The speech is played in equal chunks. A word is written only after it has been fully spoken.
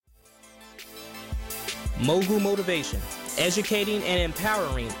Mogul Motivation, educating and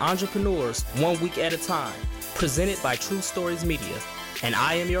empowering entrepreneurs 1 week at a time. Presented by True Stories Media. And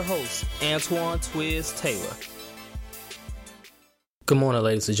I am your host, Antoine Twiz Taylor. Good morning,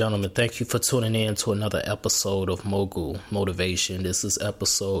 ladies and gentlemen. Thank you for tuning in to another episode of Mogul Motivation. This is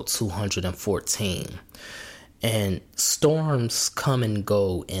episode 214. And storms come and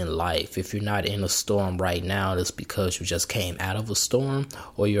go in life. If you're not in a storm right now, that's because you just came out of a storm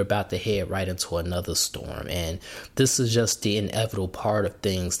or you're about to head right into another storm. And this is just the inevitable part of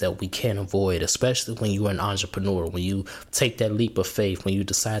things that we can't avoid, especially when you're an entrepreneur, when you take that leap of faith, when you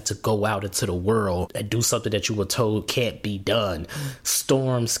decide to go out into the world and do something that you were told can't be done.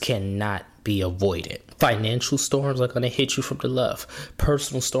 Storms cannot be avoided. Financial storms are going to hit you from the left.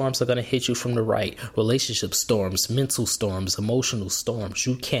 Personal storms are going to hit you from the right. Relationship storms, mental storms, emotional storms.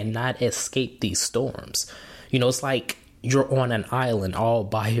 You cannot escape these storms. You know, it's like you're on an island all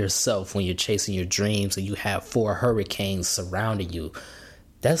by yourself when you're chasing your dreams and you have 4 hurricanes surrounding you.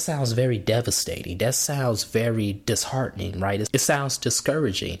 That sounds very devastating. That sounds very disheartening, right? It sounds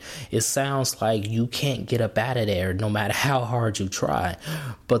discouraging. It sounds like you can't get up out of there no matter how hard you try.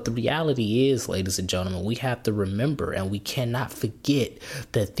 But the reality is, ladies and gentlemen, we have to remember and we cannot forget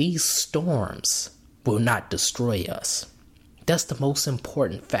that these storms will not destroy us. That's the most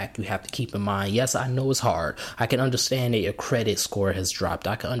important fact you have to keep in mind. Yes, I know it's hard. I can understand that your credit score has dropped.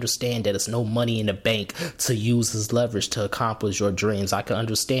 I can understand that there's no money in the bank to use as leverage to accomplish your dreams. I can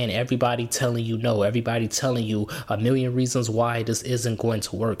understand everybody telling you no, everybody telling you a million reasons why this isn't going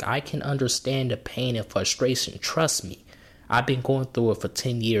to work. I can understand the pain and frustration. Trust me, I've been going through it for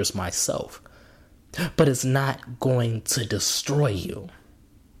 10 years myself. But it's not going to destroy you.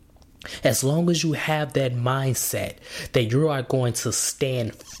 As long as you have that mindset that you are going to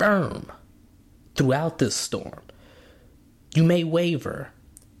stand firm throughout this storm, you may waver,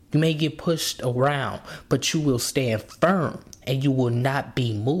 you may get pushed around, but you will stand firm and you will not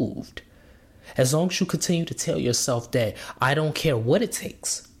be moved. As long as you continue to tell yourself that I don't care what it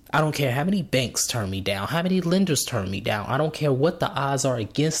takes. I don't care how many banks turn me down, how many lenders turn me down. I don't care what the odds are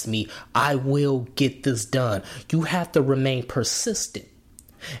against me. I will get this done. You have to remain persistent.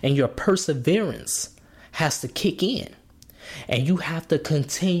 And your perseverance has to kick in. And you have to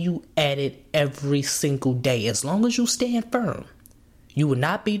continue at it every single day. As long as you stand firm, you will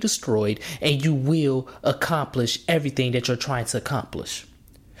not be destroyed and you will accomplish everything that you're trying to accomplish.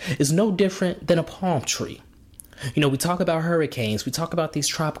 It's no different than a palm tree. You know, we talk about hurricanes, we talk about these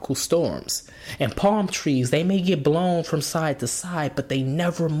tropical storms. And palm trees, they may get blown from side to side, but they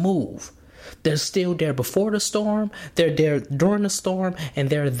never move. They're still there before the storm, they're there during the storm, and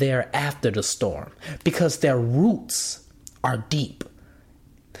they're there after the storm because their roots are deep.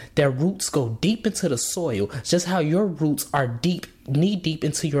 Their roots go deep into the soil, just how your roots are deep, knee deep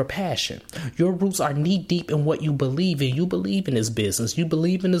into your passion. Your roots are knee deep in what you believe in. You believe in this business, you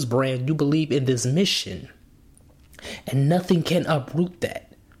believe in this brand, you believe in this mission, and nothing can uproot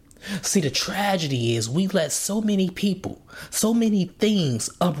that. See, the tragedy is we let so many people, so many things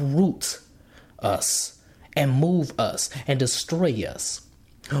uproot us and move us and destroy us,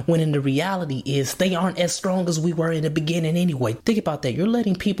 when in the reality is they aren't as strong as we were in the beginning anyway. Think about that. You're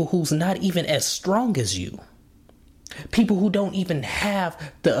letting people who's not even as strong as you, people who don't even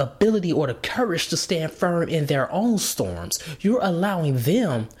have the ability or the courage to stand firm in their own storms, you're allowing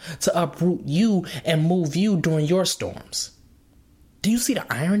them to uproot you and move you during your storms. Do you see the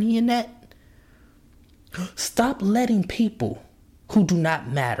irony in that? Stop letting people who do not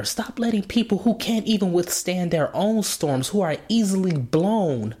matter. Stop letting people who can't even withstand their own storms, who are easily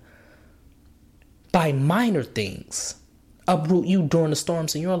blown by minor things, uproot you during the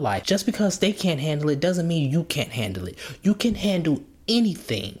storms in your life. Just because they can't handle it doesn't mean you can't handle it. You can handle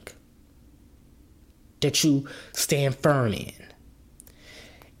anything that you stand firm in.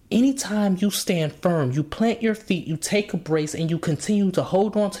 Anytime you stand firm, you plant your feet, you take a brace, and you continue to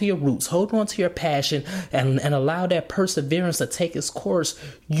hold on to your roots, hold on to your passion, and allow that perseverance to take its course,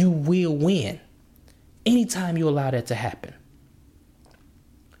 you will win. Anytime you allow that to happen.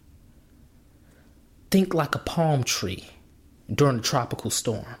 Think like a palm tree during a tropical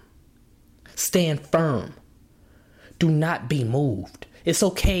storm. Stand firm. Do not be moved. It's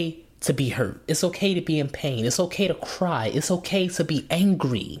okay to be hurt. It's okay to be in pain. It's okay to cry. It's okay to be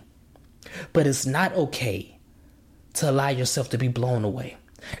angry. But it's not okay to allow yourself to be blown away.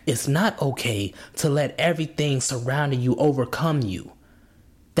 It's not okay to let everything surrounding you overcome you.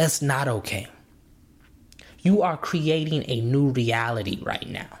 That's not okay. You are creating a new reality right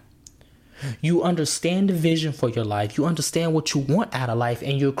now. You understand the vision for your life. You understand what you want out of life,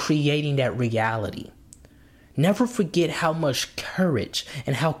 and you're creating that reality. Never forget how much courage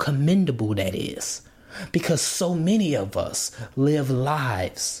and how commendable that is. Because so many of us live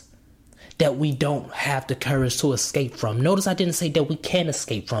lives that we don't have the courage to escape from. Notice I didn't say that we can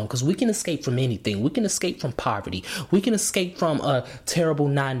escape from, because we can escape from anything. We can escape from poverty. We can escape from a terrible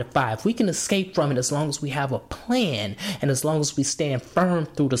 9-to-5. We can escape from it as long as we have a plan and as long as we stand firm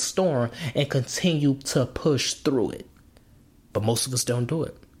through the storm and continue to push through it. But most of us don't do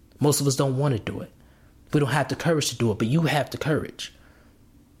it. Most of us don't want to do it. We don't have the courage to do it, but you have the courage.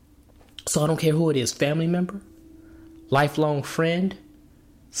 So I don't care who it is, family member, lifelong friend,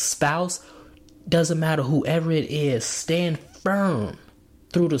 spouse, doesn't matter, whoever it is, stand firm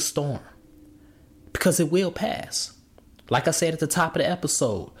through the storm because it will pass. Like I said at the top of the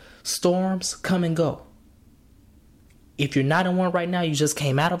episode, storms come and go. If you're not in one right now, you just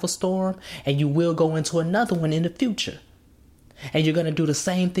came out of a storm, and you will go into another one in the future. And you're going to do the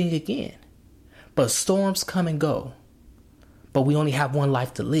same thing again. But storms come and go. But we only have one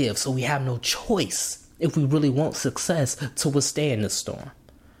life to live, so we have no choice if we really want success to withstand this storm.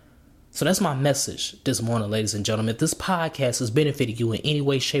 So that's my message this morning, ladies and gentlemen. If this podcast has benefited you in any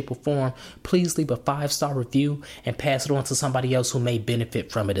way, shape, or form, please leave a 5-star review and pass it on to somebody else who may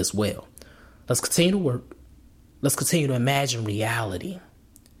benefit from it as well. Let's continue to work. Let's continue to imagine reality.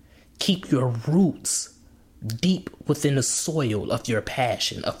 Keep your roots deep within the soil of your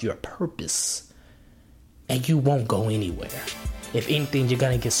passion, of your purpose, and you won't go anywhere. If anything, you're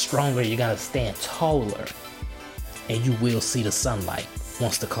going to get stronger, you're going to stand taller, and you will see the sunlight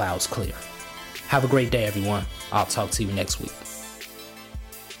once the clouds clear. Have a great day, everyone. I'll talk to you next week.